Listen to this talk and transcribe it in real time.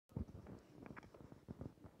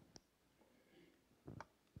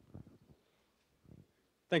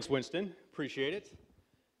Thanks, Winston. Appreciate it.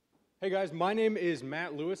 Hey guys, my name is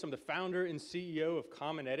Matt Lewis. I'm the founder and CEO of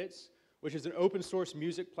CommonEdits, which is an open source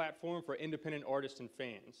music platform for independent artists and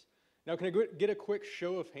fans. Now, can I get a quick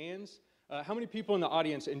show of hands? How many people in the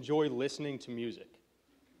audience enjoy listening to music?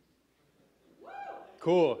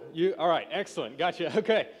 Cool. All right, excellent. Gotcha.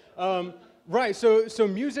 Okay. Right, so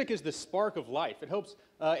music is the spark of life. It helps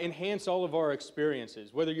enhance all of our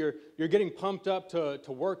experiences. Whether you're getting pumped up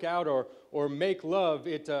to work out or make love,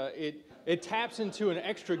 it taps into an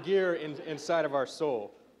extra gear inside of our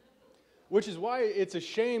soul. Which is why it's a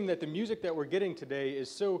shame that the music that we're getting today is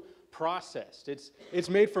so processed. It's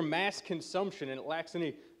made for mass consumption and it lacks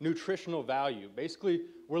any nutritional value. Basically,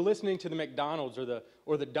 we're listening to the McDonald's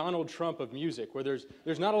or the Donald Trump of music, where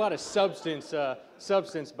there's not a lot of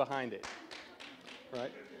substance behind it.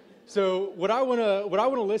 Right? So what I want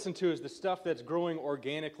to listen to is the stuff that's growing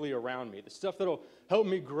organically around me, the stuff that'll help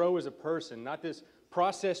me grow as a person, not this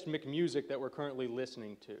processed McMusic that we're currently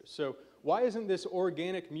listening to. So why isn't this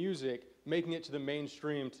organic music making it to the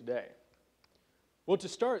mainstream today? Well, to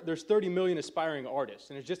start, there's 30 million aspiring artists,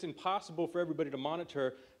 and it's just impossible for everybody to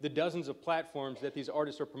monitor the dozens of platforms that these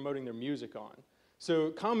artists are promoting their music on.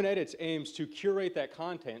 So CommonEdits aims to curate that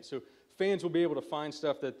content so fans will be able to find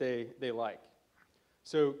stuff that they like.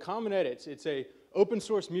 So CommonEdits, it's an open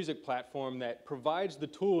source music platform that provides the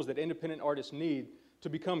tools that independent artists need to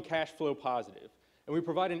become cash flow positive. And we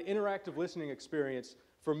provide an interactive listening experience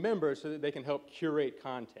for members so that they can help curate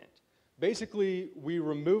content. Basically, we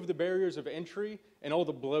remove the barriers of entry and all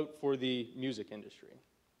the bloat for the music industry.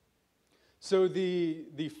 So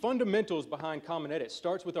the fundamentals behind CommonEdits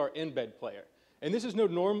starts with our embed player. And this is no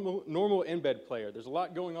normal embed player. There's a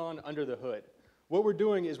lot going on under the hood. What we're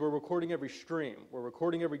doing is we're recording every stream, we're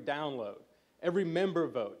recording every download, every member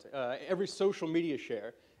vote, every social media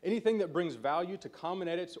share. Anything that brings value to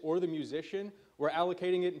CommonEdits or the musician, we're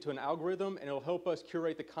allocating it into an algorithm and it'll help us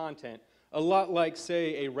curate the content, a lot like,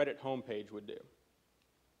 say, a Reddit homepage would do.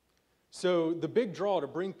 So the big draw to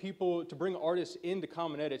bring artists into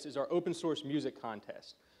CommonEdits is our open source music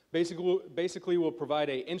contest. Basically, we'll provide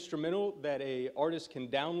an instrumental that an artist can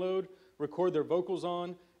download, record their vocals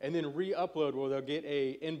on, and then re-upload where they'll get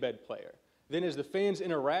an embed player. Then as the fans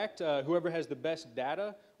interact, whoever has the best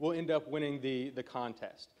data will end up winning the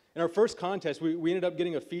contest. In our first contest, we ended up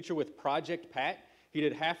getting a feature with Project Pat. He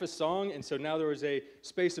did half a song, and so now there was a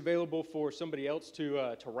space available for somebody else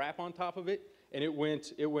to rap on top of it, and it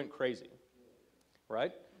went crazy,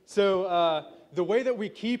 right? So the way that we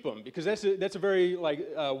keep them, because that's a very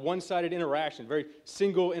one-sided interaction, very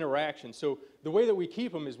single interaction. So the way that we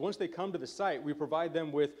keep them is once they come to the site, we provide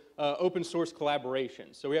them with open source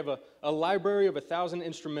collaborations. So we have a library of 1,000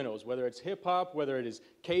 instrumentals, whether it's hip hop, whether it is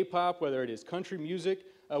K-pop, whether it is country music.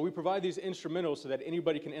 We provide these instrumentals so that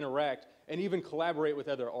anybody can interact and even collaborate with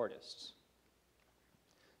other artists.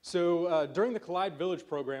 So during the Collide Village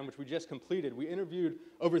program, which we just completed, we interviewed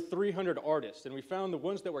over 300 artists, and we found the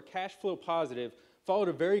ones that were cash flow positive followed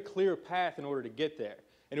a very clear path in order to get there.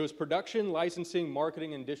 And it was production, licensing,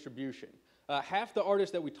 marketing, and distribution. Half the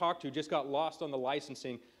artists that we talked to just got lost on the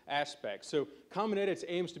licensing aspect. So CommonEdits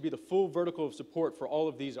aims to be the full vertical of support for all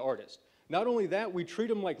of these artists. Not only that, we treat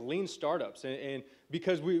them like lean startups, and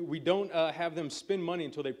because we don't have them spend money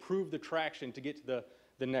until they prove the traction to get to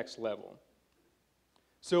the next level.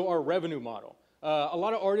 So our revenue model. A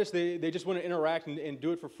lot of artists, they just want to interact and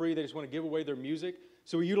do it for free. They just want to give away their music.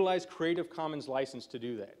 So we utilize Creative Commons license to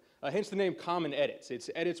do that. Hence the name CommonEdits. It's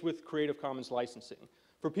edits with Creative Commons licensing.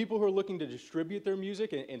 For people who are looking to distribute their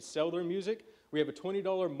music and sell their music, we have a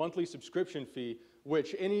 $20 monthly subscription fee,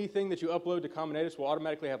 which anything that you upload to CommonEdits will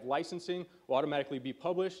automatically have licensing, will automatically be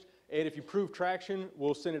published, and if you prove traction,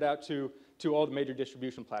 we'll send it out to all the major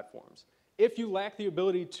distribution platforms. If you lack the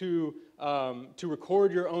ability to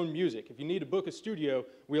record your own music, if you need to book a studio,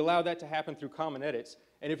 we allow that to happen through CommonEdits.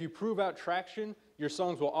 And if you prove out traction, your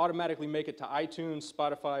songs will automatically make it to iTunes,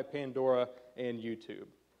 Spotify, Pandora, and YouTube.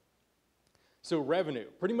 So revenue.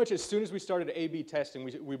 Pretty much as soon as we started A/B testing,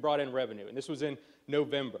 we brought in revenue, and this was in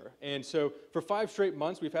November. And so for 5 straight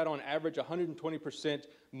months, we've had on average 120%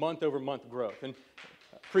 month-over-month growth. And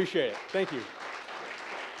appreciate it. Thank you.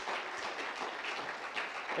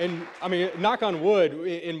 And I mean, knock on wood,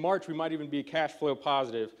 in March we might even be cash flow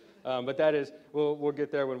positive, but that is, we'll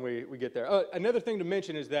get there when we get there. Another thing to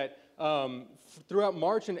mention is that throughout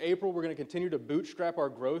March and April, we're going to continue to bootstrap our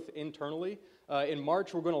growth internally. In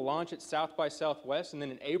March, we're going to launch at South by Southwest, and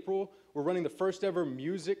then in April, we're running the first ever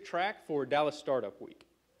music track for Dallas Startup Week.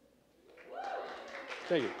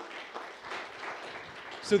 Thank you.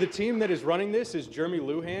 So the team that is running this is Jeremy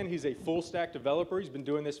Luhan. He's a full stack developer. He's been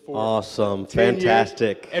doing this for awesome, 10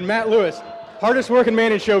 fantastic. years. And Matt Lewis, hardest working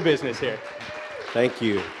man in show business here. Thank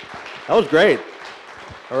you. That was great.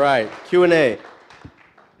 All right, Q&A.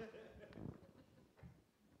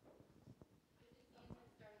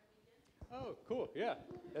 Oh, cool, yeah.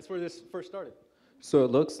 That's where this first started. So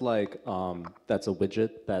it looks like that's a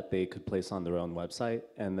widget that they could place on their own website,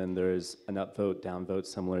 and then there's an upvote, downvote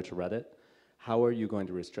similar to Reddit. How are you going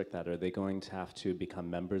to restrict that? Are they going to have to become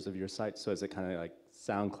members of your site? So is it kind of like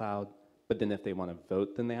SoundCloud, but then if they want to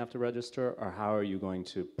vote, then they have to register? Or how are you going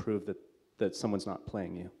to prove that someone's not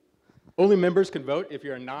playing you? Only members can vote. If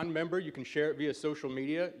you're a non-member, you can share it via social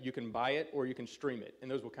media, you can buy it, or you can stream it,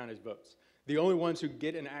 and those will count as votes. The only ones who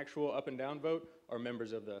get an actual up and down vote are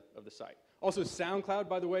members of the site. Also, SoundCloud,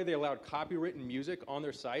 by the way, they allowed copywritten music on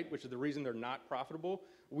their site, which is the reason they're not profitable.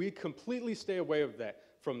 We completely stay away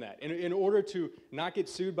from that. In order to not get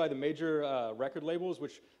sued by the major record labels,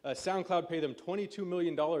 which SoundCloud paid them $22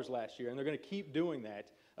 million last year, and they're going to keep doing that,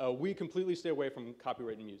 we completely stay away from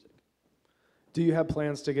copywritten music. Do you have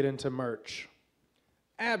plans to get into merch?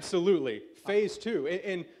 Absolutely. Phase 2.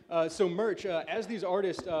 And so merch, as these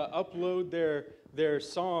artists upload their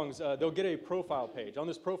songs, they'll get a profile page. On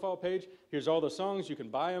this profile page, here's all the songs, you can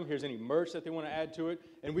buy them, here's any merch that they want to add to it,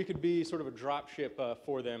 and we could be sort of a drop ship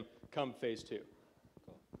for them come phase 2.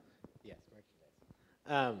 Cool. Yes,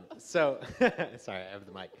 merchandise. Sorry, I have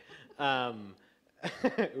the mic.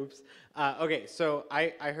 Oops. Okay, so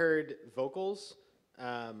I heard vocals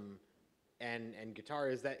and guitar.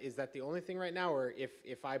 Is that the only thing right now, or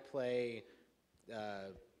if I play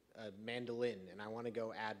a mandolin and I want to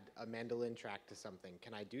go add a mandolin track to something,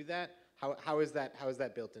 can I do that? How is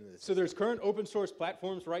that built into this? So there's current open source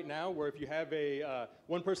platforms right now where if you have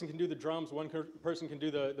one person can do the drums, one person can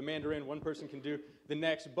do the mandarin, one person can do the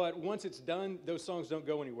next, but once it's done, those songs don't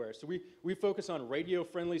go anywhere. So we focus on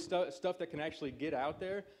radio-friendly stuff that can actually get out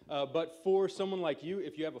there, but for someone like you,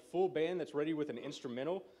 if you have a full band that's ready with an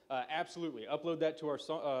instrumental, absolutely, upload that to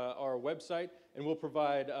our website, and we'll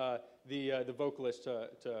provide the vocalist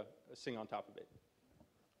to sing on top of it.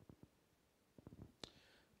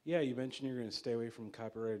 Yeah, you mentioned you're going to stay away from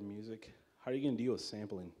copyrighted music. How are you going to deal with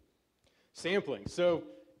sampling? Sampling. So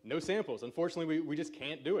no samples. Unfortunately, we just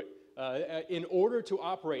can't do it. In order to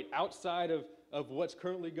operate outside of what's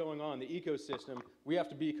currently going on, the ecosystem, we have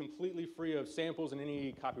to be completely free of samples and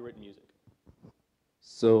any copyrighted music.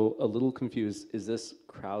 So a little confused, is this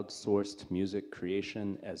crowdsourced music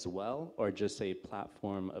creation as well, or just a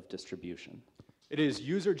platform of distribution? It is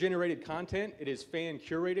user-generated content, it is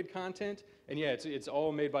fan-curated content, and yeah, it's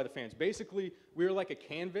all made by the fans. Basically, we're like a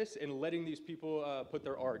canvas and letting these people put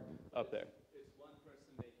their art up there. It's one person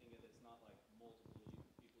making it, it's not like multiple people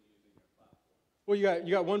using your platform. Well,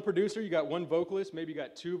 you got one producer, you got one vocalist, maybe you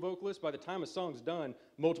got two vocalists. By the time a song's done,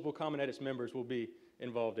 multiple CommonEdits members will be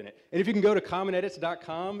involved in it. And if you can go to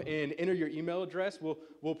commonedits.com and enter your email address,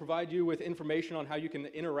 we'll provide you with information on how you can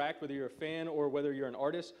interact, whether you're a fan or whether you're an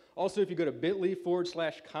artist. Also, if you go to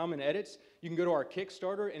bit.ly/CommonEdits, you can go to our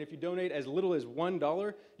Kickstarter, and if you donate as little as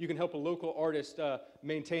 $1, you can help a local artist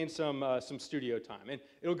maintain some studio time. And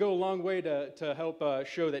it'll go a long way to help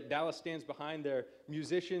show that Dallas stands behind their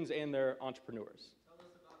musicians and their entrepreneurs.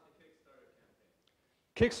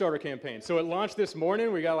 Kickstarter campaign. So it launched this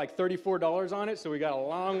morning. We got like $34 on it, so we got a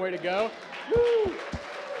long way to go. Woo!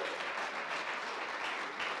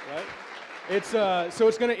 Right? So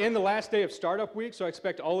it's going to end the last day of startup week, so I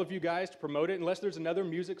expect all of you guys to promote it. Unless there's another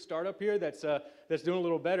music startup here that's doing a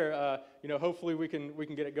little better, hopefully we can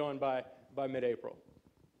get it going by mid-April.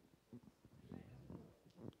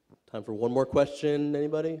 Time for one more question,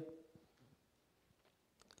 anybody?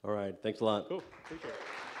 All right, thanks a lot. Cool, appreciate it.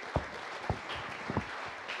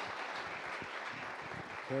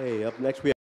 Okay, up next we have